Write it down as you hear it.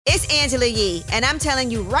It's Angela Yee, and I'm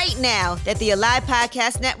telling you right now that the Alive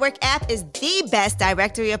Podcast Network app is the best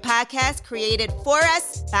directory of podcasts created for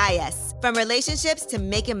us, by us. From relationships to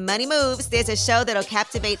making money moves, there's a show that'll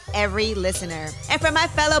captivate every listener. And for my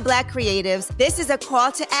fellow Black creatives, this is a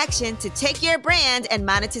call to action to take your brand and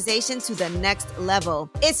monetization to the next level.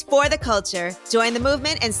 It's for the culture. Join the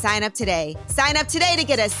movement and sign up today. Sign up today to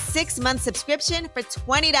get a 6-month subscription for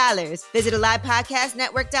 $20. Visit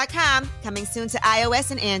AlivePodcastNetwork.com, coming soon to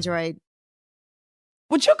iOS and Android.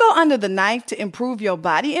 Would you go under the knife to improve your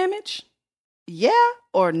body image? Yeah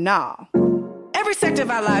or nah? Every sector of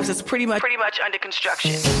our lives is pretty much under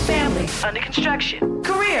construction. Family, under construction.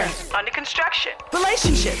 Career, under construction.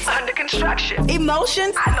 Relationships, under construction.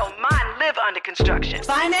 Emotions, I know mine live under construction.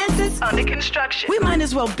 Finances, under construction. We might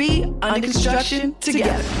as well be under construction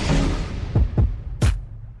together.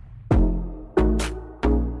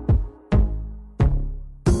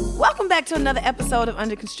 Welcome back to another episode of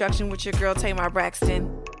Under Construction with your girl, Tamar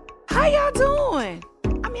Braxton. How y'all doing?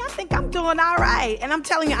 I think I'm doing all right. And I'm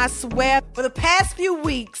telling you, I swear, for the past few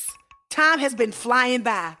weeks, time has been flying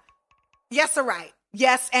by. Yes or right?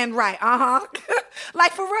 Yes and right.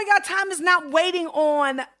 Like, for real, y'all, time is not waiting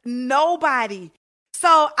on nobody.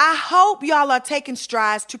 So I hope y'all are taking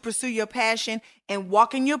strides to pursue your passion and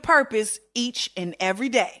walking your purpose each and every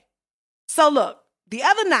day. So look, the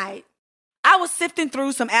other night, I was sifting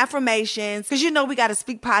through some affirmations because, you know, we got to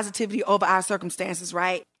speak positivity over our circumstances,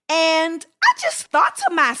 right? And I just thought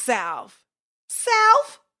to myself,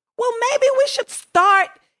 well, maybe we should start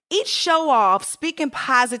each show off speaking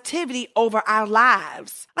positivity over our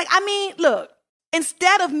lives. Look,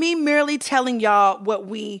 instead of me merely telling y'all what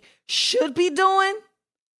we should be doing,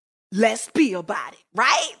 let's be about it,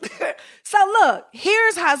 right? So look,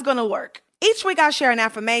 here's how it's going to work. Each week I share an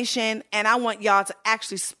affirmation, and I want y'all to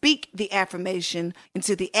actually speak the affirmation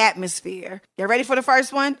into the atmosphere. You ready for the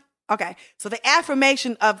first one? Okay, so the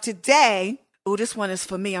affirmation of today, this one is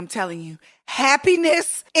for me, I'm telling you.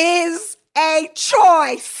 Happiness is a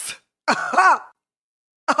choice.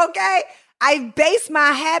 Okay? I base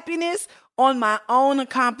my happiness on my own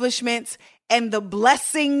accomplishments and the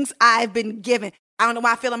blessings I've been given. I don't know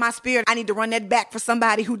why I feel in my spirit. I need to run that back for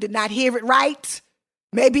somebody who did not hear it right.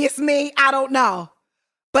 Maybe it's me. I don't know.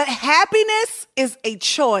 But happiness is a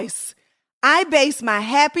choice. I base my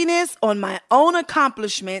happiness on my own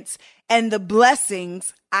accomplishments and the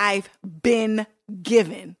blessings I've been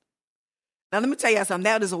given. Now, let me tell you something.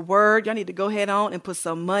 That is a word. Y'all need to go ahead on and put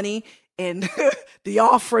some money in the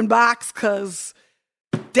offering box, because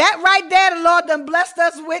that right there, the Lord done blessed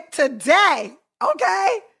us with today.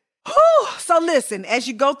 Okay? Whew. So listen, as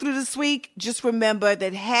you go through this week, just remember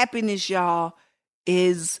that happiness, y'all,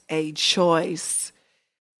 is a choice.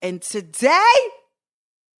 And today,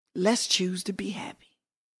 let's choose to be happy.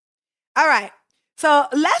 All right. So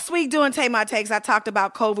last week during Take My Takes, I talked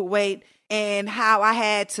about COVID weight and how I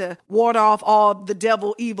had to ward off all the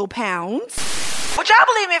devil evil pounds. Would y'all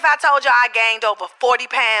believe me if I told y'all I gained over 40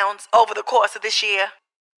 pounds over the course of this year?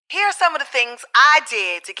 Here are some of the things I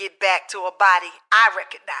did to get back to a body I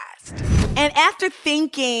recognized. And after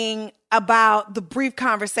thinking about the brief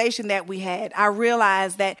conversation that we had, I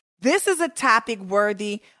realized that this is a topic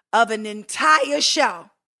worthy of an entire show.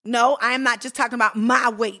 No, I am not just talking about my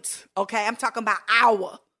weight, okay? I'm talking about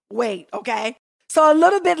our weight, okay? So a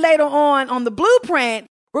little bit later on the blueprint,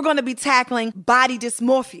 we're going to be tackling body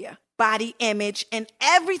dysmorphia, body image, and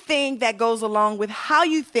everything that goes along with how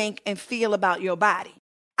you think and feel about your body.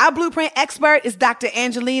 Our blueprint expert is Dr.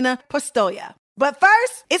 Angelina Pistoia. But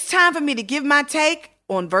first, it's time for me to give my take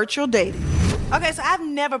on virtual dating. Okay, so I've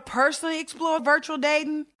never personally explored virtual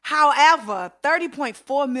dating. However,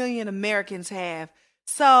 30.4 million Americans have.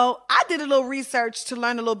 So I did a little research to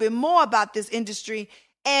learn a little bit more about this industry.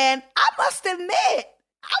 And I must admit,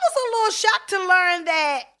 I was a little shocked to learn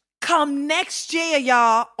that come next year,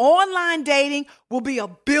 y'all, online dating will be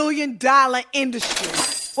 $1 billion industry.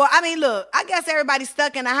 Well, look, I guess everybody's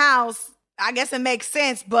stuck in the house. I guess it makes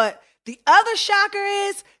sense. But the other shocker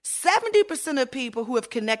is 70% of people who have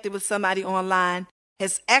connected with somebody online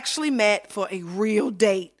has actually met for a real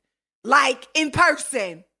date, like in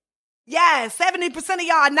person. Yeah, 70% of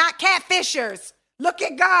y'all are not catfishers. Look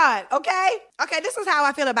at God, okay? Okay, this is how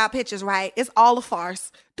I feel about pictures, right? It's all a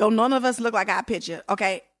farce. Don't none of us look like our picture,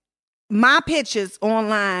 okay? My pictures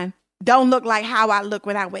online don't look like how I look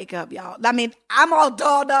when I wake up, y'all. I'm all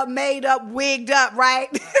dolled up, made up, wigged up, right?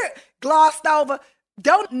 Glossed over.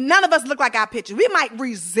 None of us look like our picture. We might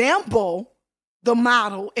resemble the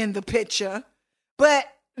model in the picture, but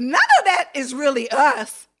none of that is really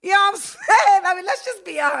us. You know what I'm saying? Let's just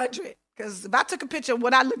be 100. Because if I took a picture of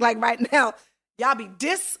what I look like right now, y'all be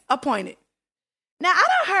disappointed. Now, I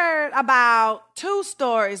done heard about 2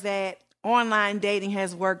 stories that online dating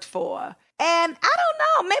has worked for. And I don't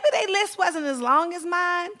know, maybe their list wasn't as long as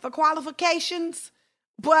mine for qualifications,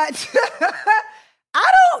 but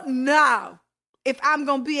I don't know if I'm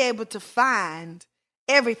going to be able to find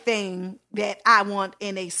everything that I want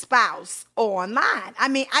in a spouse online. I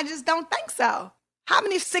mean, I just don't think so. How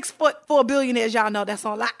many 6'4" billionaires y'all know that's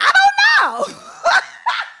online? I don't know.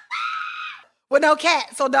 With no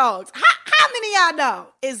cats or dogs. How many y'all know?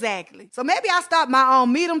 Exactly. So maybe I'll start my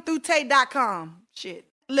own meetemthroughtay.com shit.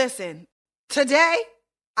 Listen, today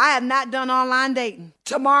I have not done online dating.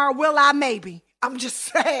 Tomorrow will I? Maybe. I'm just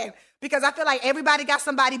saying. Because I feel like everybody got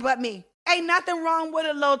somebody but me. Ain't nothing wrong with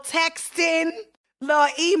a little texting, little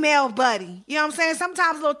email buddy. You know what I'm saying?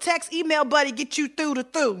 Sometimes a little text email buddy get you through the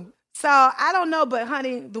through. So I don't know, but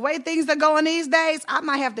honey, the way things are going these days, I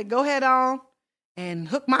might have to go head on and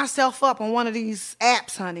hook myself up on one of these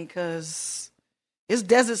apps, honey, because it's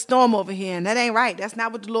Desert Storm over here, and that ain't right. That's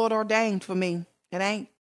not what the Lord ordained for me. It ain't.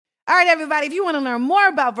 All right, everybody, if you want to learn more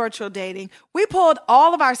about virtual dating, we pulled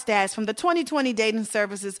all of our stats from the 2020 Dating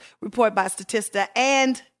Services Report by Statista,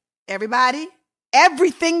 and everybody,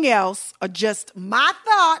 everything else are just my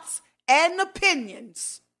thoughts and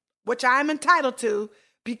opinions, which I'm entitled to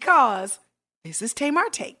because this is Tamar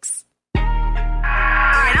Takes. All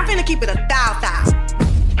right, I'm finna keep it 1,000.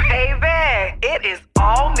 Baby, it is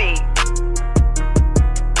all me.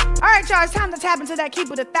 All right, y'all, it's time to tap into that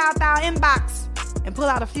Keep It 1,000 inbox and pull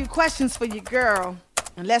out a few questions for your girl.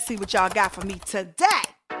 And let's see what y'all got for me today.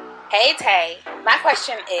 Hey, Tay. My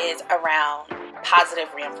question is around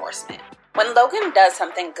positive reinforcement. When Logan does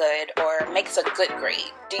something good or makes a good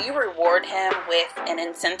grade, do you reward him with an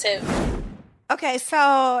incentive? Okay,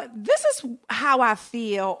 so this is how I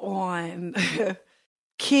feel on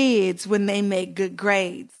kids when they make good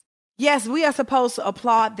grades. Yes, we are supposed to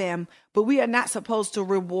applaud them, but we are not supposed to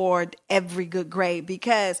reward every good grade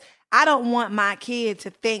because I don't want my kid to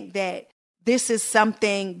think that this is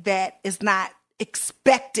something that is not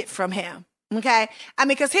expected from him, okay? I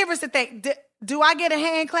mean, because here's the thing. Do I get a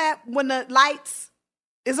hand clap when the lights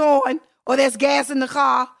is on or there's gas in the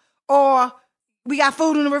car or we got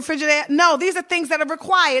food in the refrigerator? No, these are things that are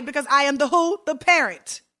required because I am the who? The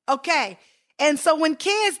parent, okay? And so when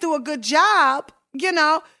kids do a good job, you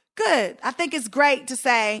know, good. I think it's great to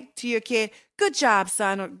say to your kid, good job,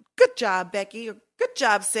 son, or good job, Becky, or good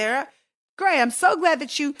job, Sarah. Great, I'm so glad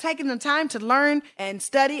that you taking the time to learn and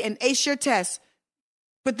study and ace your tests.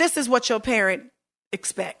 But this is what your parent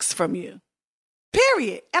expects from you.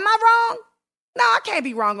 Period. Am I wrong? No, I can't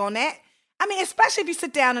be wrong on that. I mean, especially if you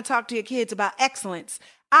sit down and talk to your kids about excellence.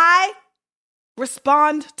 I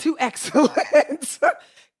respond to excellence.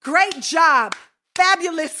 Great job.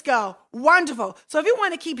 Fabulousco. Wonderful. So if you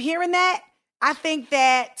want to keep hearing that, I think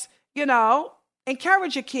that, you know,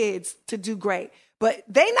 encourage your kids to do great. But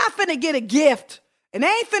they not finna get a gift, and they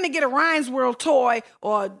ain't finna get a Ryan's World toy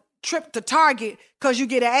or a trip to Target because you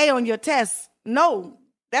get an A on your test. No,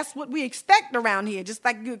 that's what we expect around here, just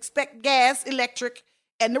like you expect gas, electric,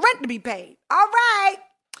 and the rent to be paid. All right,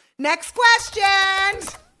 next question.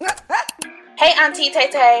 Hey, Auntie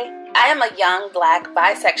Tay-Tay. I am a young Black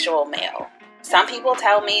bisexual male. Some people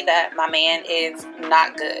tell me that my man is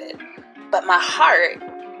not good, but my heart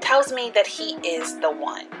tells me that he is the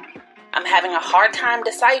one. I'm having a hard time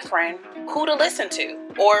deciphering who to listen to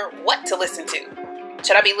or what to listen to.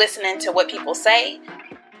 Should I be listening to what people say,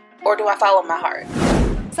 or do I follow my heart?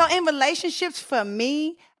 So in relationships, for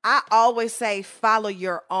me, I always say follow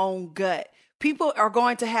your own gut. People are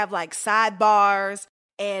going to have like sidebars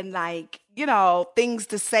and like, you know, things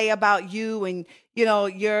to say about you and, you know,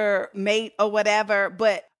 your mate or whatever,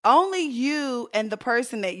 but only you and the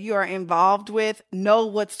person that you are involved with know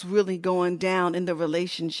what's really going down in the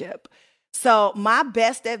relationship. So my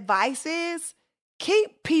best advice is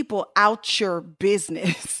keep people out your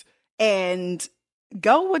business and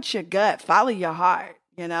go with your gut, follow your heart,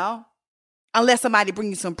 you know, unless somebody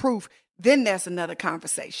brings you some proof, then there's another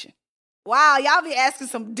conversation. Wow, y'all be asking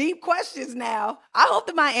some deep questions now. I hope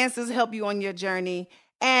that my answers help you on your journey.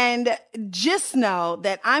 And just know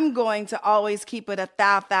that I'm going to always keep it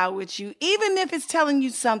 1,000 with you, even if it's telling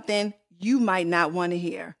you something you might not want to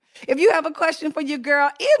hear. If you have a question for your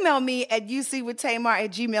girl, email me at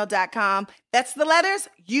ucwithtamar@gmail.com. That's the letters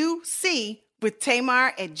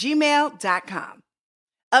ucwithtamar@gmail.com.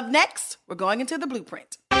 Up next, we're going into the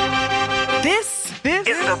blueprint. This is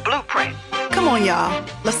the blueprint. Come on, y'all.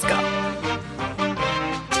 Let's go.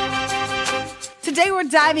 Today, we're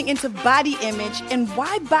diving into body image and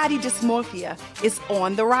why body dysmorphia is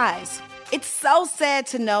on the rise. It's so sad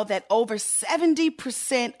to know that over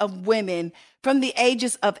 70% of women from the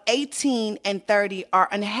ages of 18 and 30 are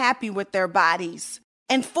unhappy with their bodies.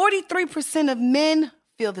 And 43% of men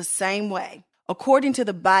feel the same way, according to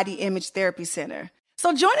the Body Image Therapy Center.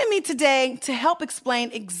 So joining me today to help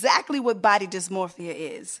explain exactly what body dysmorphia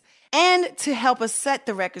is and to help us set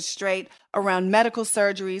the record straight around medical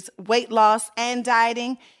surgeries, weight loss, and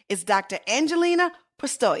dieting is Dr. Angelina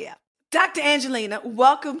Pistoia. Dr. Angelina,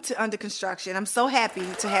 welcome to Under Construction. I'm so happy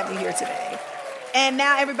to have you here today. And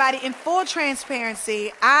now, everybody, in full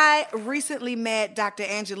transparency, I recently met Dr.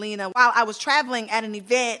 Angelina while I was traveling at an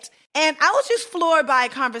event, and I was just floored by a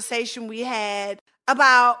conversation we had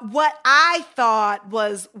about what I thought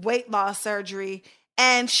was weight loss surgery,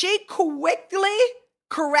 and she quickly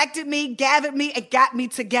corrected me, gathered me, and got me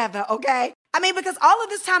together, okay? I mean, because all of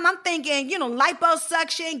this time I'm thinking,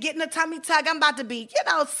 liposuction, getting a tummy tuck, I'm about to be,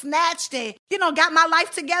 snatched and, got my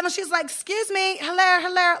life together. She's like, excuse me,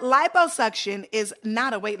 hello, liposuction is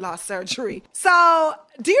not a weight loss surgery. So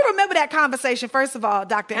do you remember that conversation, first of all,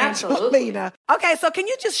 Dr. Angelina? Okay, so can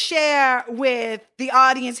you just share with the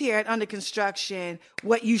audience here at Under Construction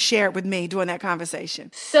what you shared with me during that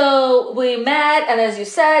conversation? So we met, and as you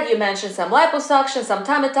said, you mentioned some liposuction, some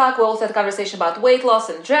tummy tuck. We also had a conversation about weight loss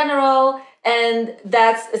in general. And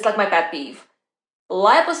it's like my pet peeve.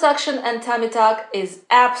 Liposuction and tummy tuck is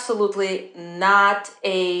absolutely not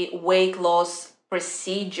a weight loss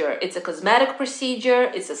procedure. It's a cosmetic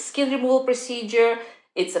procedure. It's a skin removal procedure.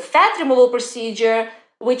 It's a fat removal procedure,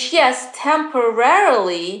 which, yes,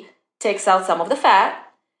 temporarily takes out some of the fat.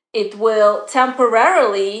 It will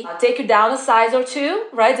temporarily take you down a size or two,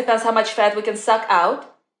 right? Depends how much fat we can suck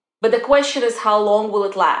out. But the question is, how long will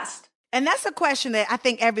it last? And that's a question that I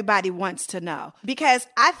think everybody wants to know, because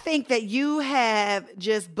I think that you have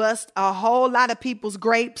just bust a whole lot of people's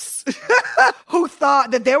grapes who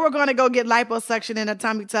thought that they were going to go get liposuction and a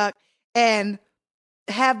tummy tuck and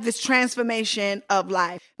have this transformation of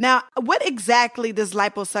life. Now, what exactly does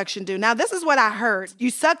liposuction do? Now, this is what I heard. You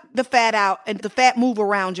suck the fat out and the fat move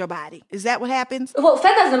around your body. Is that what happens? Well,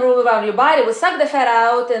 fat doesn't move around your body. We suck the fat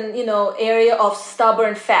out and, area of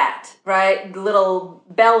stubborn fat, right? Little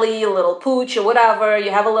belly, little pooch or whatever.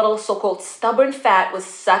 You have a little so-called stubborn fat. We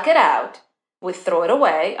suck it out. We throw it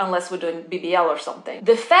away unless we're doing BBL or something.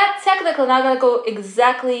 The fat technically not going to go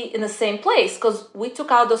exactly in the same place because we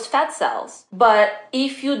took out those fat cells. But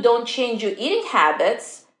if you don't change your eating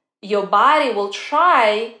habits, your body will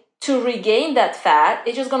try to regain that fat.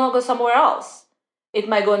 It's just going to go somewhere else. It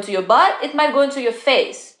might go into your butt. It might go into your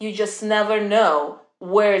face. You just never know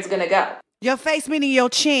where it's going to go. Your face meaning your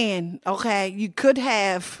chin, okay? You could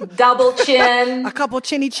have double chin, a couple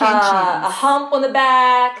chinny chins, a hump on the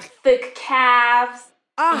back, thick calves.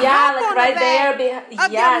 Like right there,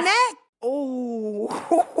 of your neck.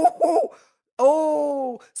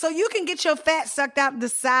 Oh, so you can get your fat sucked out the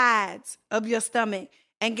sides of your stomach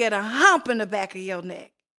and get a hump in the back of your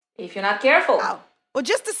neck if you're not careful. Oh. Well,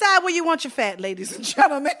 just decide where you want your fat, ladies and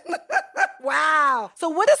gentlemen. Wow. So,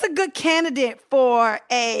 what is a good candidate for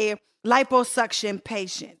a liposuction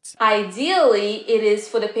patient? Ideally, it is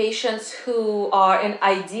for the patients who are in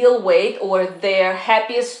ideal weight or their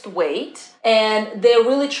happiest weight, and they're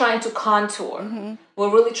really trying to contour. Mm-hmm. We're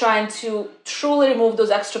really trying to truly remove those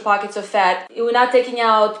extra pockets of fat. We're not taking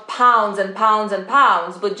out pounds and pounds and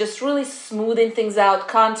pounds, but just really smoothing things out,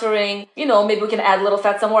 contouring. Maybe we can add a little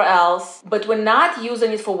fat somewhere else, but we're not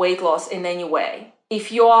using it for weight loss in any way.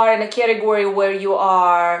 If you are in a category where you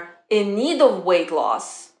are in need of weight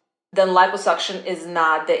loss, then liposuction is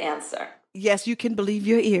not the answer. Yes, you can believe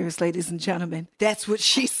your ears, ladies and gentlemen. That's what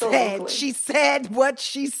she said. She said what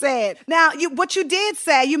she said. Now, what you did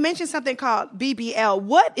say, you mentioned something called BBL.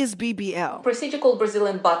 What is BBL? Procedure called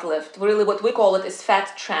Brazilian butt lift. Really what we call it is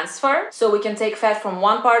fat transfer. So we can take fat from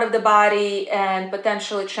one part of the body and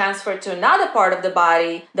potentially transfer it to another part of the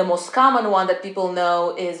body. The most common one that people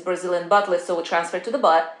know is Brazilian butt lift. So we transfer it to the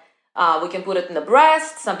butt. We can put it in the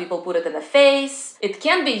breast. Some people put it in the face. It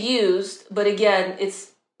can be used, but again,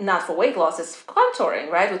 it's not for weight loss. It's contouring,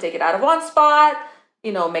 right? We take it out of one spot,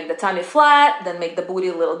 make the tummy flat, then make the booty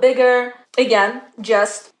a little bigger. Again,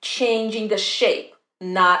 just changing the shape,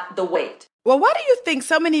 not the weight. Well, why do you think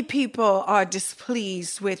so many people are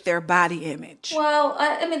displeased with their body image? Well,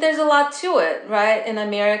 there's a lot to it, right? In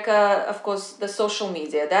America, of course, the social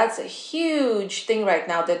media, that's a huge thing right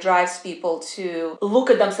now that drives people to look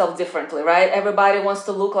at themselves differently, right? Everybody wants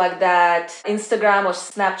to look like that Instagram or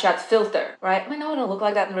Snapchat filter, right? I don't look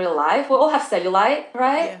like that in real life. We all have cellulite,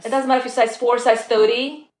 right? Yes. It doesn't matter if you're size 4, size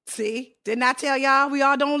 30. See, didn't I tell y'all we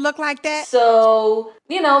all don't look like that? So,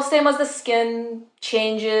 same as the skin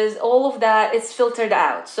changes, all of that is filtered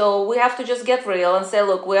out. So we have to just get real and say,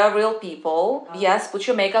 look, we are real people. Yes, put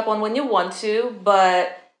your makeup on when you want to,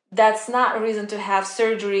 but that's not a reason to have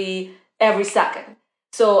surgery every second.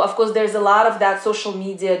 So, of course, there's a lot of that social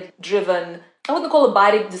media driven, I wouldn't call it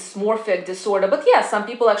body dysmorphic disorder, but yeah, some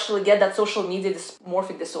people actually get that social media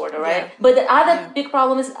dysmorphic disorder, right? Yeah. But the other big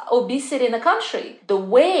problem is obesity in the country. The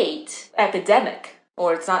weight epidemic,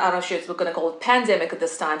 or it's not, I'm not sure it's going to call it pandemic at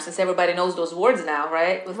this time, since everybody knows those words now,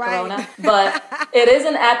 right? With Corona. But it is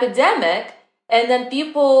an epidemic. And then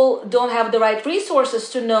people don't have the right resources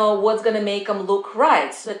to know what's going to make them look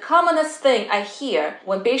right. So the commonest thing I hear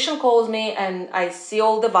when patient calls me and I see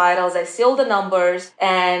all the vitals, I see all the numbers,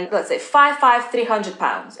 and let's say 5'5", 300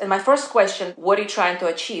 pounds. And my first question, what are you trying to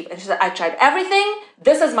achieve? And she said, I tried everything.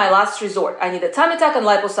 This is my last resort. I need a tummy tuck and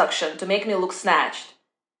liposuction to make me look snatched.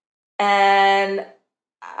 And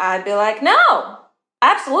I'd be like, no,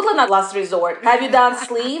 absolutely not last resort. Have you done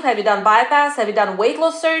sleeve? Have you done bypass? Have you done weight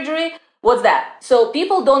loss surgery? What's that? So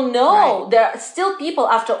people don't know. Right. There are still people,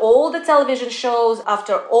 after all the television shows,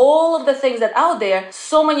 after all of the things that are out there,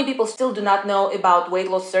 so many people still do not know about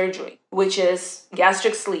weight loss surgery, which is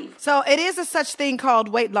gastric sleeve. So it is a such thing called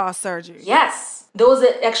weight loss surgery. Yes. Those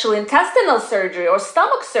are actually intestinal surgery or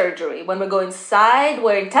stomach surgery, when we go inside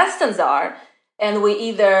where intestines are, and we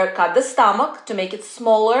either cut the stomach to make it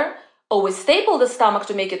smaller, or we staple the stomach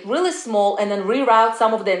to make it really small, and then reroute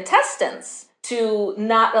some of the intestines to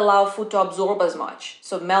not allow food to absorb as much.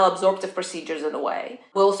 So malabsorptive procedures in a way.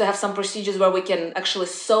 We also have some procedures where we can actually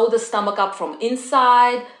sew the stomach up from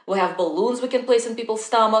inside. We have balloons we can place in people's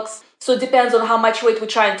stomachs. So it depends on how much weight we're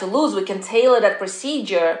trying to lose. We can tailor that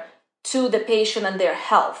procedure to the patient and their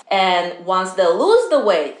health. And once they lose the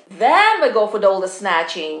weight, then we go for all the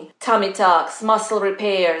snatching, tummy tucks, muscle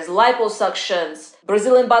repairs, liposuctions,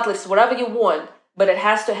 Brazilian butt lifts, whatever you want. But it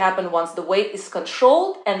has to happen once the weight is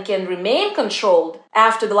controlled and can remain controlled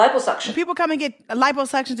after the liposuction. When people come and get a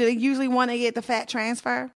liposuction, do they usually want to get the fat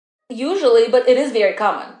transfer? Usually, but it is very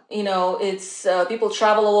common. It's people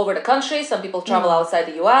travel all over the country. Some people travel outside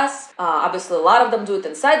the U.S. Obviously, a lot of them do it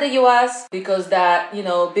inside the U.S. because that,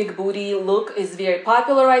 big booty look is very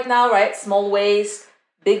popular right now, right? Small waist,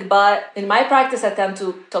 big butt. In my practice, I tend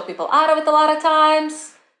to talk people out of it a lot of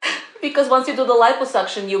times. Because once you do the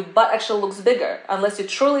liposuction, your butt actually looks bigger, unless you're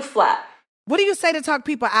truly flat. What do you say to talk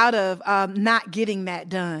people out of not getting that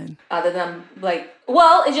done? Other than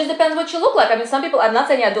it just depends what you look like. I mean, some people, I'm not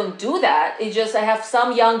saying I don't do that. It's just I have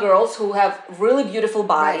some young girls who have really beautiful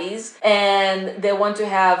bodies and they want to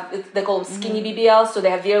have, they call them skinny BBL. So they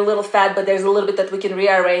have very little fat, but there's a little bit that we can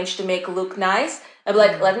rearrange to make it look nice. I'm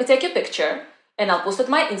like, let me take your picture and I'll post it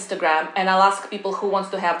on my Instagram and I'll ask people who wants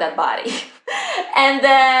to have that body. And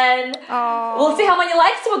then we'll see how many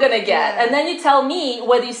likes we're going to get. Yeah. And then you tell me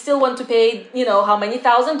whether you still want to pay, how many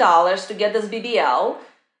 $1,000s to get this BBL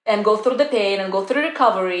and go through the pain and go through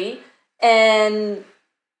recovery and,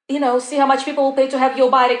 see how much people will pay to have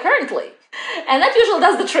your body currently. And that usually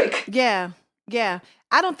does the trick. Yeah. Yeah.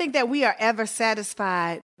 I don't think that we are ever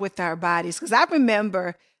satisfied with our bodies because I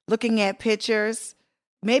remember looking at pictures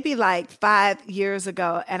maybe 5 years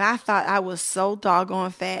ago, and I thought I was so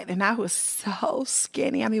doggone fat, and I was so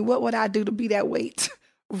skinny. I mean, what would I do to be that weight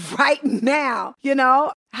right now?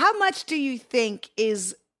 How much do you think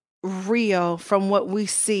is real from what we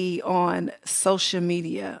see on social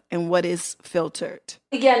media and what is filtered?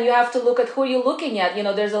 Again, you have to look at who you're looking at.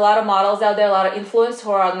 There's a lot of models out there, a lot of influencers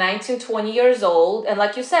who are 19, 20 years old. And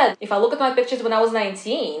like you said, if I look at my pictures when I was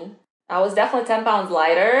 19, I was definitely 10 pounds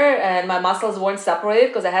lighter and my muscles weren't separated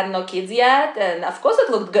because I had no kids yet. And of course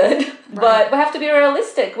it looked good, right. But we have to be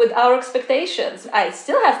realistic with our expectations. I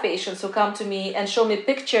still have patients who come to me and show me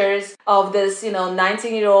pictures of this,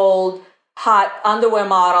 19-year-old hot underwear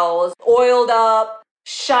models, oiled up,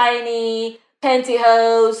 shiny,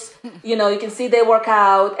 pantyhose. You can see they work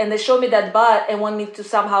out and they show me that butt and want me to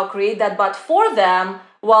somehow create that butt for them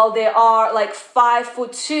while they are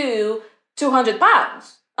 5'2", 200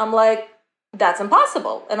 pounds. I'm like, that's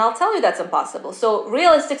impossible. And I'll tell you that's impossible. So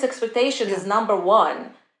realistic expectations is number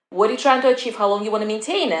one. What are you trying to achieve? How long you want to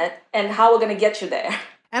maintain it? And how we're going to get you there.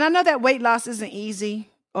 And I know that weight loss isn't easy,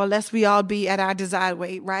 or lest we all be at our desired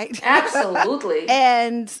weight, right? Absolutely.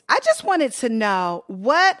 And I just wanted to know,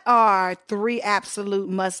 what are 3 absolute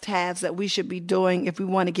must-haves that we should be doing if we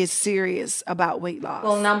want to get serious about weight loss?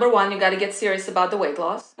 Well, number one, you got to get serious about the weight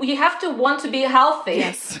loss. You have to want to be healthy.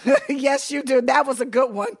 Yes. Yes, you do. That was a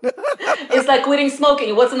good one. It's like quitting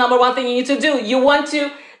smoking. What's the number one thing you need to do? You want to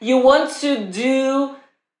do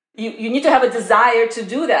You need to have a desire to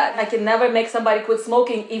do that. I can never make somebody quit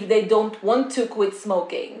smoking if they don't want to quit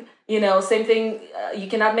smoking. Same thing, you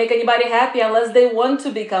cannot make anybody happy unless they want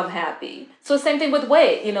to become happy. So same thing with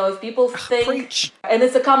weight. If people think, Preach. and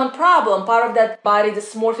it's a common problem, part of that body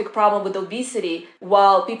dysmorphic problem with obesity,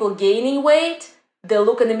 while people gaining weight, they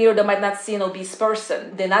look in the mirror, they might not see an obese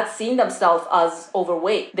person. They're not seeing themselves as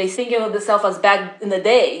overweight. They think of themselves as back in the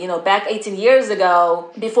day, back 18 years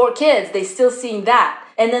ago, before kids, they still seeing that.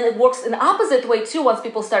 And then it works in the opposite way too. Once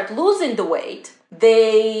people start losing the weight,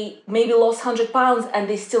 they maybe lost 100 pounds and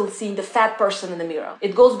they still seeing the fat person in the mirror.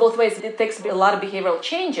 It goes both ways. It takes a lot of behavioral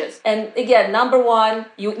changes. And again, number one,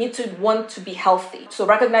 you need to want to be healthy. So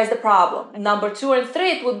recognize the problem. Number 2 and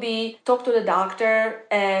 3, it would be talk to the doctor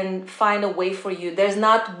and find a way for you. There's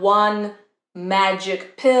not one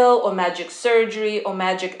magic pill or magic surgery or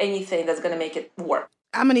magic anything that's going to make it work.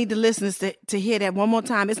 I'm going to need the listeners to hear that one more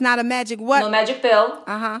time. It's not a magic what? No magic pill.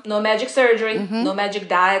 No magic surgery. No magic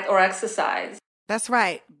diet or exercise. That's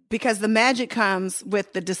right. Because the magic comes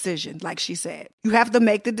with the decision, like she said. You have to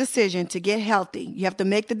make the decision to get healthy. You have to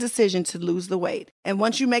make the decision to lose the weight. And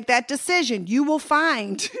once you make that decision, you will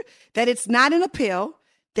find that it's not in a pill,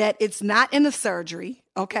 that it's not in a surgery,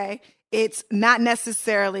 okay? It's not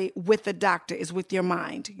necessarily with the doctor. It's with your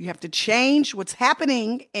mind. You have to change what's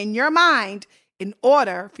happening in your mind in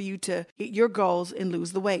order for you to hit your goals and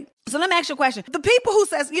lose the weight. So let me ask you a question. The people who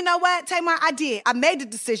says, you know what, Tamar, I did. I made the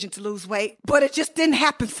decision to lose weight, but it just didn't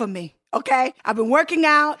happen for me, okay? I've been working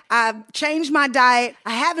out. I've changed my diet.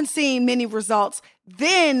 I haven't seen many results.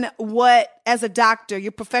 Then what, as a doctor,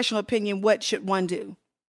 your professional opinion, what should one do?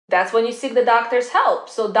 That's when you seek the doctor's help.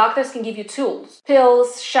 So doctors can give you tools,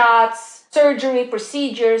 pills, shots, surgery,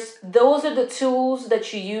 procedures. Those are the tools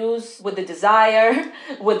that you use with the desire,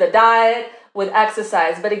 with the diet, with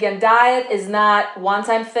exercise. But again, diet is not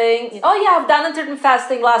one-time thing. Oh yeah, I've done intermittent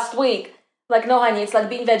fasting last week. Like, no, honey, it's like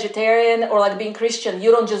being vegetarian or like being Christian.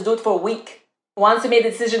 You don't just do it for a week. Once you made the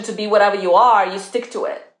decision to be whatever you are, you stick to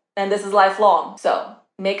it. And this is lifelong. So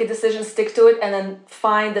make a decision, stick to it, and then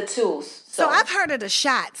find the tools. So I've heard of the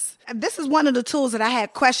shots. This is one of the tools that I had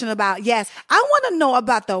a question about. Yes, I want to know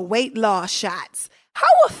about the weight loss shots. How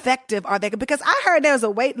effective are they? Because I heard there's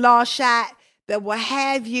a weight loss shot that will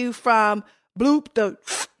have you from bloop the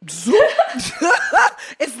zoop.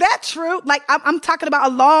 Is that true? Like I'm talking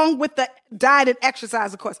about along with the diet and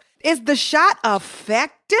exercise, of course. Is the shot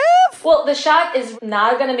effective? Well, the shot is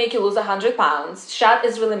not going to make you lose 100 pounds. Shot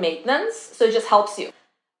is really maintenance, so it just helps you.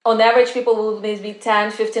 On average, people will maybe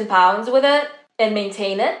 10, 15 pounds with it and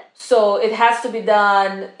maintain it. So it has to be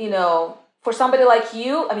done, for somebody like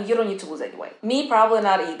you. I mean, you don't need to lose any weight. Me, probably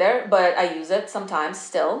not either, but I use it sometimes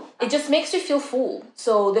still. It just makes you feel full.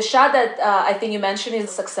 So the shot that I think you mentioned is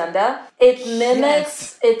Saxenda. It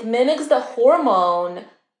mimics the hormone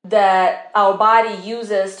that our body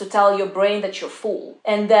uses to tell your brain that you're full.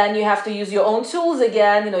 And then you have to use your own tools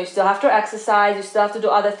again. You still have to exercise. You still have to do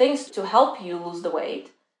other things to help you lose the weight.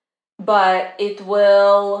 But it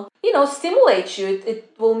will, stimulate you.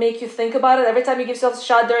 It will make you think about it. Every time you give yourself a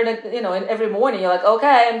shot during it, and every morning, you're like,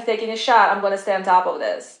 okay, I'm taking a shot. I'm going to stay on top of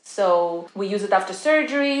this. So we use it after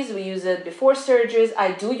surgeries. We use it before surgeries.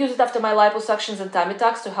 I do use it after my liposuctions and tummy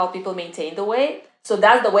tucks to help people maintain the weight. So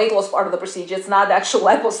that's the weight loss part of the procedure. It's not the actual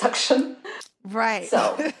liposuction. Right.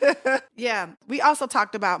 So. Yeah. We also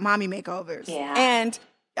talked about mommy makeovers. Yeah. And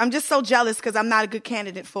I'm just so jealous because I'm not a good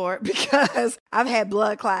candidate for it because I've had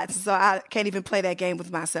blood clots, so I can't even play that game with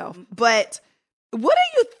myself. But what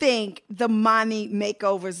do you think the mommy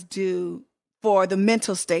makeovers do for the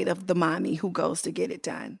mental state of the mommy who goes to get it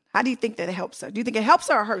done? How do you think that it helps her? Do you think it helps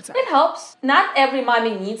her or hurts her? It helps. Not every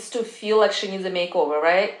mommy needs to feel like she needs a makeover,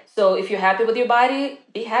 right? So if you're happy with your body,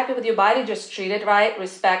 be happy with your body. Just treat it right,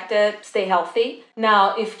 respect it, stay healthy.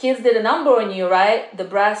 Now, if kids did a number on you, right, the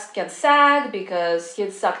breast can sag because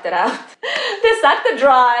kids sucked it out. They sucked it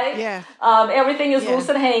dry. Yeah. Everything is loose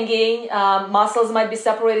and hanging. Muscles might be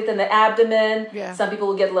separated in the abdomen. Yeah. Some people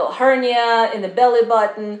will get a little hernia in the belly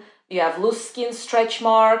button. You have loose skin, stretch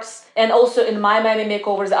marks. And also in my mommy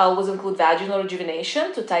makeovers, I always include vaginal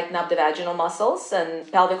rejuvenation to tighten up the vaginal muscles and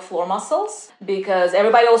pelvic floor muscles. Because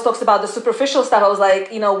everybody always talks about the superficial stuff. I was like,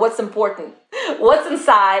 what's important? What's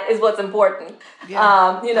inside is what's important.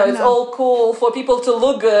 Yeah. It's all cool for people to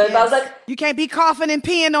look good. Yes. But I was like, you can't be coughing and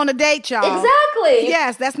peeing on a date, y'all. Exactly.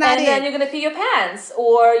 Yes, that's not it. And then you're going to pee your pants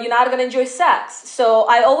or you're not going to enjoy sex. So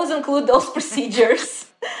I always include those procedures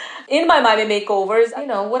in my mommy makeovers,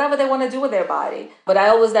 whatever they want to do with their body. But I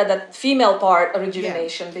always add that female part of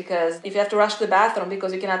rejuvenation because if you have to rush to the bathroom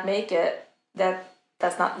because you cannot make it,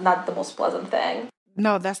 that's not the most pleasant thing.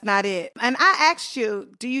 No, that's not it. And I asked you,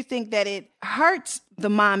 do you think that it hurts the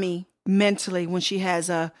mommy mentally when she has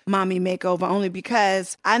a mommy makeover? Only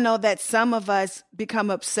because I know that some of us become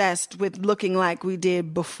obsessed with looking like we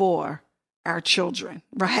did before our children,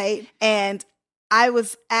 right? And I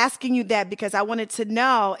was asking you that because I wanted to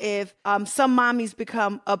know if some mommies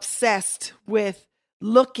become obsessed with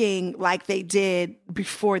looking like they did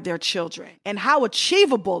before their children. And how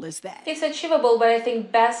achievable is that? It's achievable, but I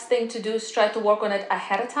think best thing to do is try to work on it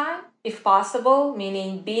ahead of time, if possible,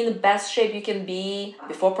 meaning be in the best shape you can be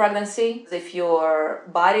before pregnancy. If your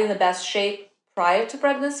body in the best shape prior to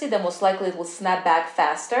pregnancy, then most likely it will snap back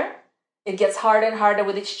faster. It gets harder and harder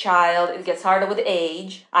with each child. It gets harder with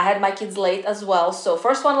age. I had my kids late as well. So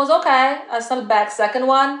first one was okay. I snapped back. Second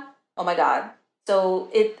one, oh my God. So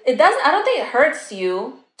it doesn't, I don't think it hurts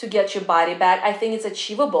you to get your body back. I think it's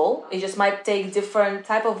achievable. It just might take different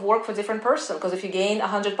type of work for different person. Because if you gain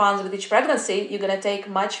 100 pounds with each pregnancy, you're going to take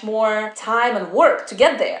much more time and work to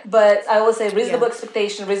get there. But I will say reasonable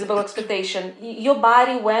expectation. Your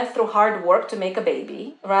body went through hard work to make a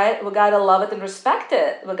baby, right? We got to love it and respect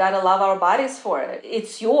it. We got to love our bodies for it.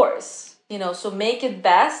 It's yours, so make it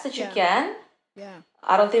best that you can. Yeah.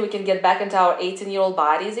 I don't think we can get back into our 18-year-old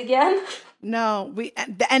bodies again. No,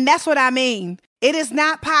 and that's what I mean. It is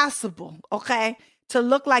not possible, okay, to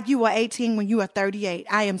look like you were 18 when you were 38.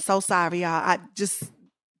 I am so sorry, y'all. I just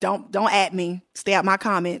don't at me. Stay out my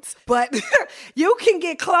comments. But you can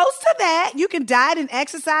get close to that. You can diet and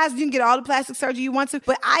exercise. You can get all the plastic surgery you want to.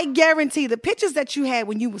 But I guarantee the pictures that you had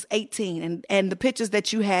when you was 18 and the pictures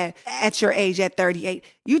that you had at your age at 38,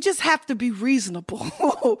 you just have to be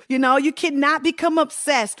reasonable. You cannot become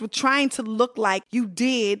obsessed with trying to look like you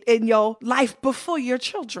did in your life before your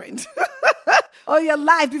children or your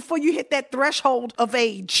life before you hit that threshold of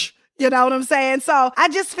age. You know what I'm saying? So I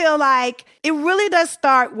just feel like it really does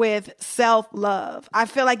start with self-love. I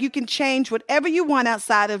feel like you can change whatever you want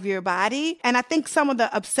outside of your body. And I think some of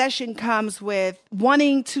the obsession comes with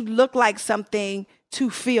wanting to look like something to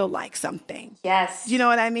feel like something. Yes. You know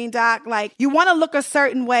what I mean, Doc? Like you want to look a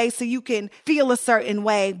certain way so you can feel a certain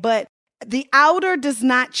way, but the outer does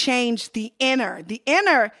not change the inner. The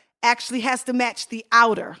inner actually has to match the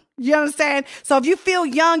outer. You understand? So if you feel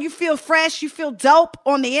young, you feel fresh, you feel dope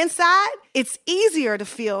on the inside, it's easier to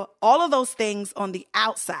feel all of those things on the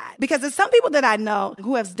outside. Because there's some people that I know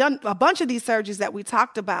who have done a bunch of these surgeries that we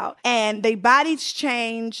talked about, and their bodies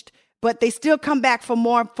changed, but they still come back for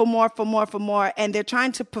more, and they're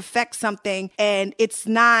trying to perfect something, and it's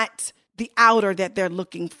not the outer that they're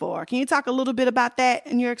looking for. Can you talk a little bit about that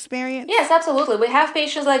in your experience? Yes, absolutely. We have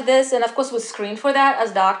patients like this, and of course we screen for that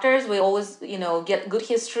as doctors. We always, get good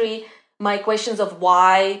history. My questions of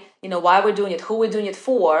why we're doing it, who we're doing it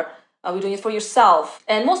for. Are we doing it for yourself?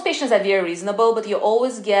 And most patients are very reasonable, but you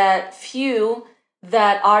always get few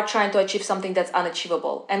that are trying to achieve something that's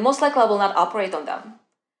unachievable. And most likely I will not operate on them.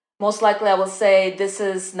 Most likely I will say, this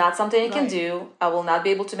is not something you can do. I will not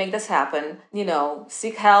be able to make this happen.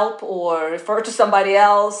 Seek help or refer to somebody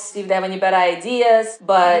else if they have any better ideas.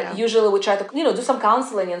 But usually we try to, do some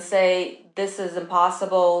counseling and say, this is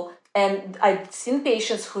impossible. And I've seen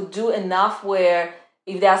patients who do enough where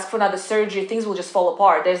if they ask for another surgery, things will just fall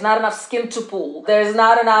apart. There's not enough skin to pull. There's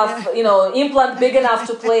not enough, implant big enough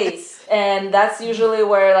to place. And that's usually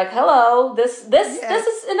where hello, this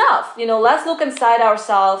is enough. Let's look inside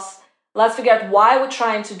ourselves. Let's figure out why we're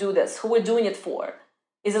trying to do this, who we're doing it for.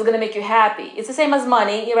 Is it going to make you happy? It's the same as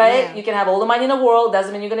money, right? Yeah. You can have all the money in the world.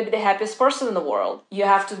 Doesn't mean you're going to be the happiest person in the world. You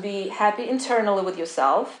have to be happy internally with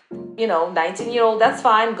yourself. 19-year-old, that's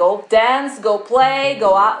fine. Go dance, go play,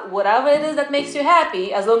 go out, whatever it is that makes you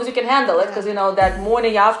happy, as long as you can handle it. Because, that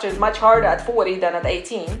morning after is much harder at 40 than at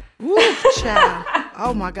 18. Woo, child.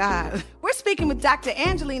 Oh, my God. We're speaking with Dr.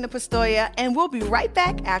 Angelina Pistoia, and we'll be right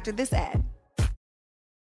back after this ad.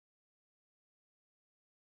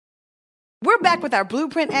 We're back with our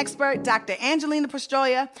blueprint expert, Dr. Angelina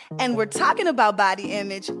Pistoia, and we're talking about body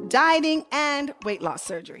image, dieting, and weight loss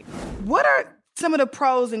surgery. What are some of the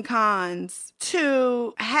pros and cons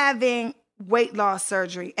to having weight loss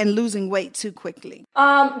surgery and losing weight too quickly?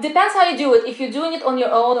 Depends how you do it. If you're doing it on your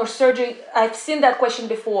own or surgery, I've seen that question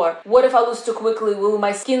before. What if I lose too quickly? Will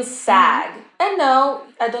my skin sag? And no,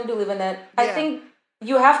 I don't believe in it. Yeah. I think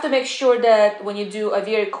you have to make sure that when you do a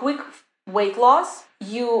very quick weight loss,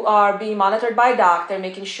 you are being monitored by a doctor,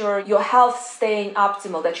 making sure your health staying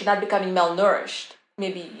optimal, that you're not becoming malnourished.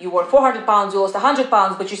 Maybe you were 400 pounds, you lost 100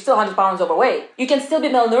 pounds, but you're still 100 pounds overweight. You can still be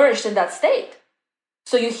malnourished in that state.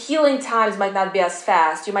 So your healing times might not be as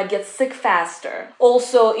fast. You might get sick faster.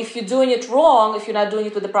 Also, if you're doing it wrong, if you're not doing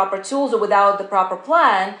it with the proper tools or without the proper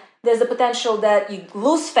plan, there's the potential that you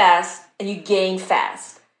lose fast and you gain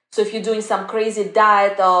fast. So if you're doing some crazy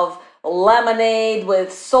diet of lemonade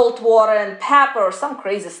with salt water and pepper or some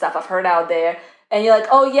crazy stuff I've heard out there, and you're like,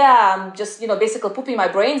 oh yeah, I'm just, basically pooping my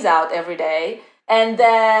brains out every day. And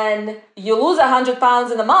then you lose 100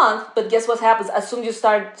 pounds in a month, but guess what happens? As soon as you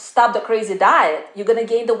stop the crazy diet, you're going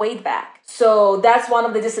to gain the weight back. So that's one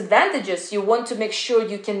of the disadvantages. You want to make sure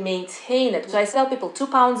you can maintain it. So I tell people 2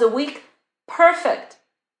 pounds a week, perfect.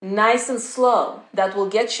 Nice and slow. That will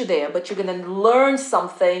get you there, but you're going to learn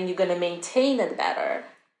something. You're going to maintain it better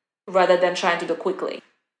rather than trying to do quickly.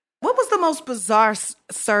 What was the most bizarre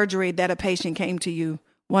surgery that a patient came to you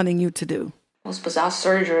wanting you to do? Most bizarre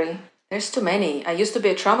surgery? There's too many. I used to be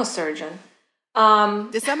a trauma surgeon.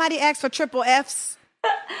 Did somebody ask for triple Fs?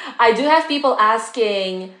 I do have people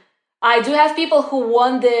asking. I do have people who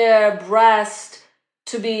want their breast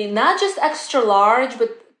to be not just extra large, but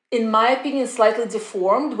in my opinion, slightly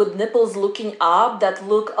deformed with nipples looking up, that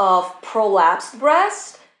look of prolapsed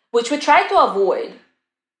breast, which we try to avoid.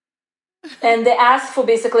 And they ask for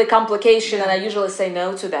basically complication, and I usually say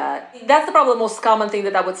no to that. That's the probably most common thing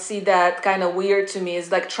that I would see that kind of weird to me,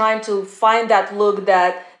 is like trying to find that look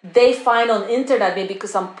that they find on internet, maybe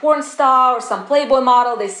because some porn star or some Playboy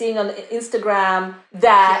model they're seeing on Instagram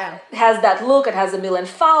that has that look, it has 1 million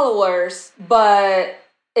followers, but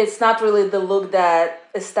it's not really the look that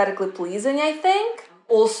aesthetically pleasing, I think.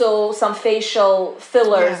 Also, some facial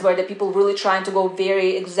fillers where the people really trying to go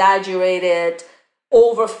very exaggerated,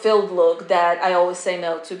 overfilled look that I always say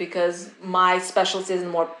no to, because my specialty is a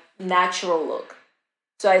more natural look.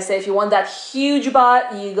 So I say, if you want that huge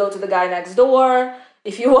butt, you go to the guy next door.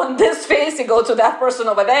 If you want this face, you go to that person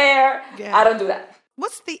over there. Yeah. I don't do that.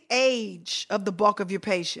 What's the age of the bulk of your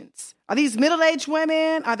patients? Are these middle-aged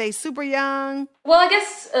women? Are they super young? Well, I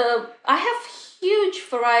guess I have huge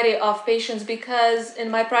variety of patients because in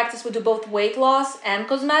my practice, we do both weight loss and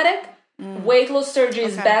cosmetic. Weight loss surgery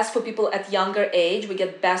is best for people at younger age. We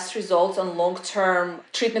get best results on long-term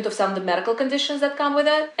treatment of some of the medical conditions that come with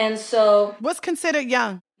it. And so... What's considered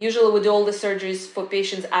young? Usually we do all the surgeries for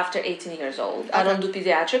patients after 18 years old. I don't do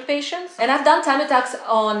pediatric patients. And I've done tummy tucks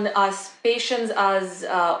on patients as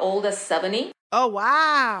old as 70. Oh,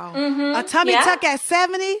 wow. Mm-hmm. A tummy tuck at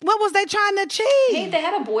 70? What was they trying to achieve? Hey, they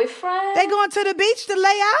had a boyfriend. They going to the beach to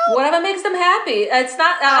lay out? Whatever makes them happy. It's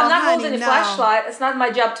not. I'm not holding a flashlight. It's not my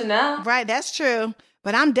job to know. Right, that's true.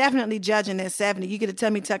 But I'm definitely judging at 70. You get a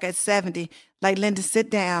tummy tuck at 70. Like, Linda, sit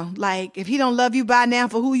down. Like, if he don't love you by now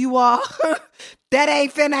for who you are, that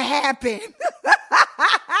ain't finna happen.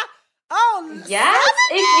 Oh, yes,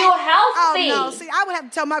 70? If you're healthy. Oh, no. See, I would have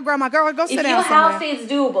to tell my grandma, girl, go sit down. If you're healthy,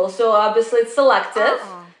 it's doable. So obviously it's selective.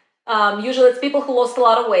 Usually it's people who lost a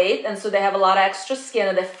lot of weight, and so they have a lot of extra skin,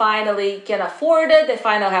 and they finally can afford it. They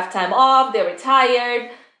finally have time off. They're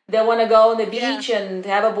retired. They want to go on the beach and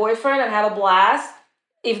have a boyfriend and have a blast.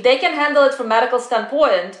 If they can handle it from a medical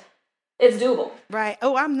standpoint, it's doable. Right.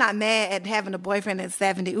 Oh, I'm not mad at having a boyfriend at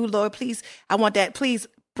 70. Ooh, Lord, please, I want that. Please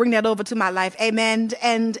bring that over to my life. Amen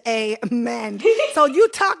and amen. So you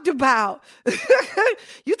talked about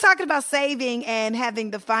saving and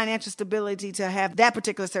having the financial stability to have that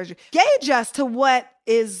particular surgery. Gauge us to what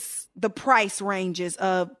is the price ranges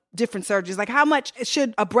of different surgeries. Like, how much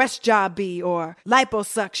should a breast job be, or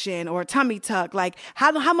liposuction, or tummy tuck? Like,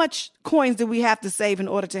 how much coins do we have to save in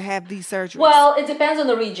order to have these surgeries? Well, it depends on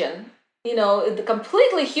the region. You know, the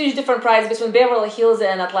completely huge different price between Beverly Hills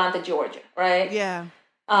and Atlanta, Georgia, right? Yeah.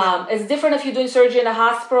 It's different if you're doing surgery in a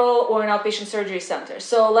hospital or an outpatient surgery center.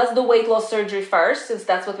 So let's do weight loss surgery first, since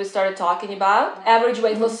that's what we started talking about. Average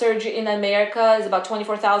weight loss surgery in America is about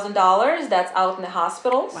 $24,000. That's out in the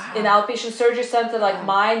hospitals. Wow. In an outpatient surgery center like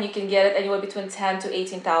mine, you can get it anywhere between $10,000 to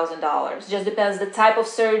 $18,000. Just depends the type of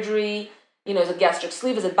surgery. You know, is it gastric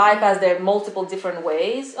sleeve, is it bypass? There are multiple different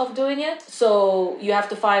ways of doing it. So you have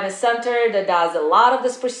to find a center that does a lot of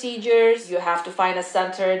these procedures. You have to find a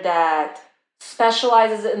center that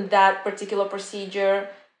specializes in that particular procedure.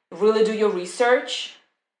 Really do your research.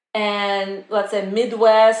 And let's say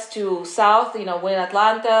Midwest to South, you know, we're in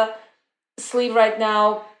Atlanta. Sleeve right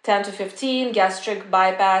now, 10 to 15. Gastric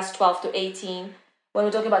bypass, 12 to 18. When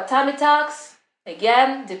we're talking about tummy tucks,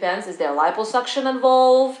 again, depends. Is there liposuction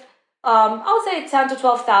involved? I would say 10 to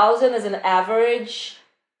 12,000 is an average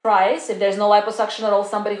price. If there's no liposuction at all,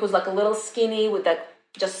 somebody who's like a little skinny with that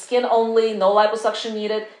just skin only, no liposuction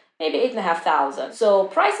needed, maybe 8,500. So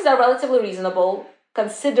prices are relatively reasonable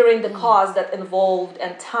considering the cost that involved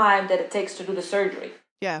and time that it takes to do the surgery.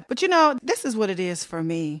 Yeah, but you know, this is what it is for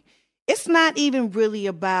me. It's not even really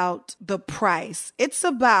about the price. It's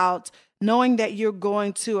about knowing that you're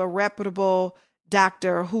going to a reputable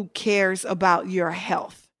doctor who cares about your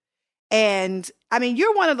health. And I mean,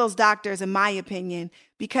 you're one of those doctors, in my opinion,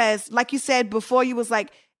 because like you said before, you was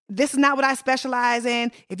like, this is not what I specialize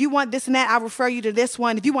in. If you want this and that, I'll refer you to this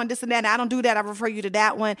one. If you want this and that, and I don't do that, I'll refer you to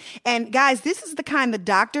that one. And guys, this is the kind of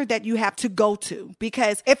doctor that you have to go to,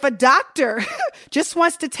 because if a doctor just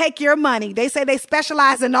wants to take your money, they say they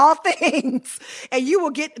specialize in all things, and you will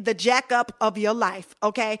get the jack up of your life,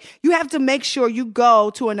 okay? You have to make sure you go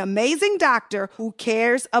to an amazing doctor who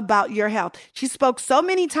cares about your health. She spoke so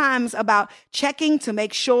many times about checking to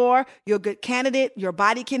make sure you're a good candidate, your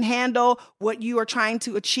body can handle what you are trying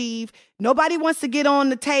to achieve. Nobody wants to get on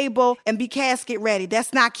the table and be casket ready.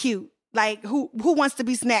 That's not cute. Like, who wants to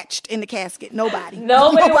be snatched in the casket? Nobody.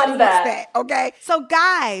 Nobody wants that. Okay. So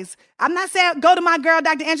guys, I'm not saying go to my girl,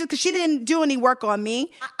 Dr. Angela, because she didn't do any work on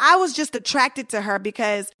me. I was just attracted to her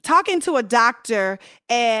because talking to a doctor,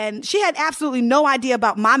 and she had absolutely no idea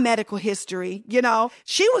about my medical history. You know,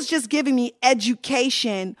 she was just giving me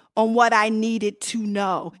education on what I needed to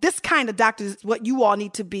know. This kind of doctor is what you all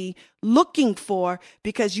need to be looking for,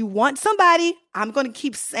 because you want somebody, I'm going to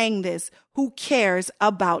keep saying this, who cares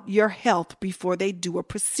about your health before they do a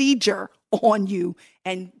procedure on you.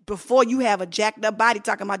 And before you have a jacked up body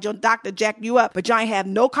talking about your doctor jacked you up, but you ain't have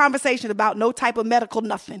no conversation about no type of medical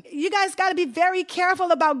nothing. You guys got to be very careful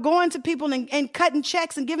about going to people and cutting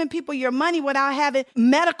checks and giving people your money without having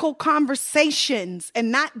medical conversations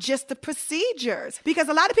and not just the procedures. Because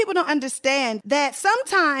a lot of people don't understand that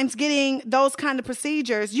sometimes getting those kind of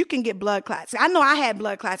procedures, you can get blood clots. I know I had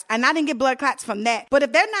blood clots and I didn't get blood clots from that. But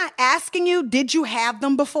if they're not asking you, did you have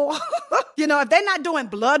them before? You know, if they're not doing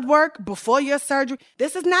blood work before your surgery,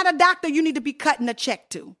 this is not a doctor you need to be cutting a check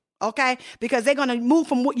to, okay? Because they're going to move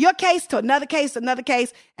from your case to another case,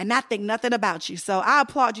 and not think nothing about you. So I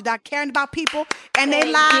applaud you, Doc, caring about people and their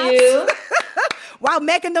lives while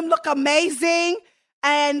making them look amazing.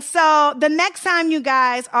 And so the next time you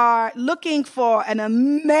guys are looking for an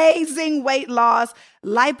amazing weight loss,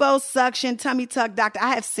 liposuction, tummy tuck doctor,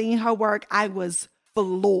 I have seen her work. I was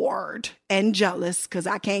floored and jealous because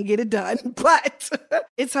I can't get it done, but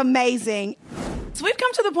it's amazing. So we've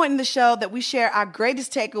come to the point in the show that we share our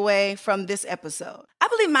greatest takeaway from this episode. I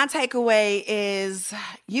believe my takeaway is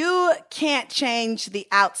you can't change the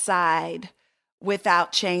outside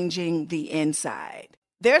without changing the inside.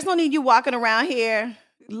 There's no need you walking around here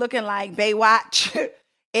looking like Baywatch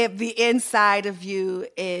if the inside of you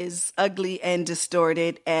is ugly and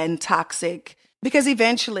distorted and toxic. Because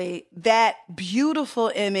eventually that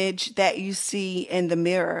beautiful image that you see in the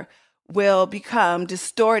mirror will become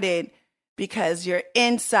distorted because your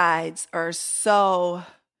insides are so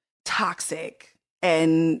toxic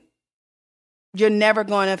and you're never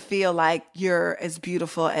going to feel like you're as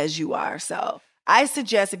beautiful as you are. So I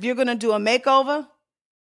suggest if you're going to do a makeover,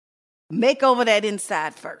 make over that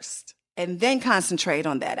inside first and then concentrate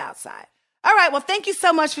on that outside. All right. Well, thank you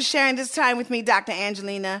so much for sharing this time with me, Dr.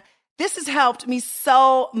 Angelina. This has helped me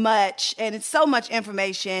so much, and it's so much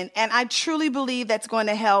information, and I truly believe that's going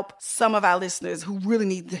to help some of our listeners who really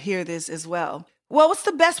need to hear this as well. Well, what's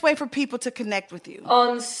the best way for people to connect with you?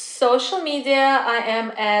 On social media, I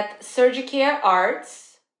am at Surgicare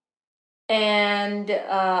Arts and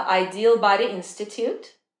Ideal Body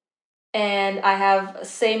Institute, and I have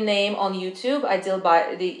same name on YouTube, Ideal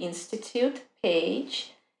Body Institute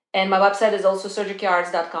page, and my website is also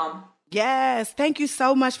surgicarearts.com. Yes. Thank you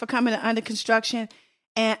so much for coming to Under Construction.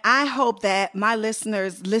 And I hope that my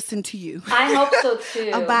listeners listen to you. I hope so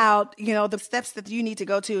too. About, the steps that you need to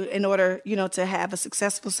go to in order, to have a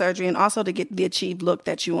successful surgery and also to get the achieved look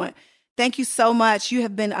that you want. Thank you so much. You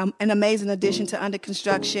have been an amazing addition to Under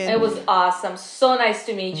Construction. It was awesome. So nice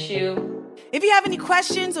to meet you. If you have any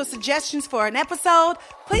questions or suggestions for an episode,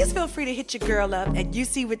 please feel free to hit your girl up at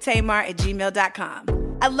ucwithtamar@gmail.com.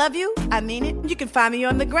 I love you. I mean it. You can find me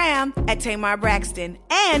on the gram at Tamar Braxton.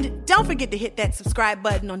 And don't forget to hit that subscribe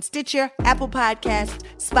button on Stitcher, Apple Podcasts,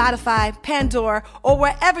 Spotify, Pandora, or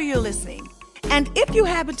wherever you're listening. And if you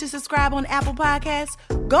happen to subscribe on Apple Podcasts,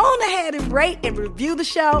 go on ahead and rate and review the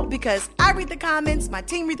show because I read the comments, my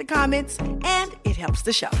team read the comments, and it helps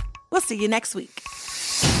the show. We'll see you next week.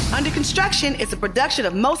 Under Construction is a production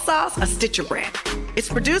of Mo Sauce, a Stitcher brand. It's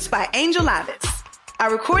produced by Angel Lavis.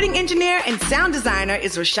 Our recording engineer and sound designer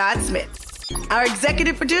is Rashad Smith. Our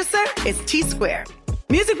executive producer is T Square.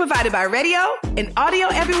 Music provided by Radio and Audio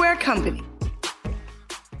Everywhere Company.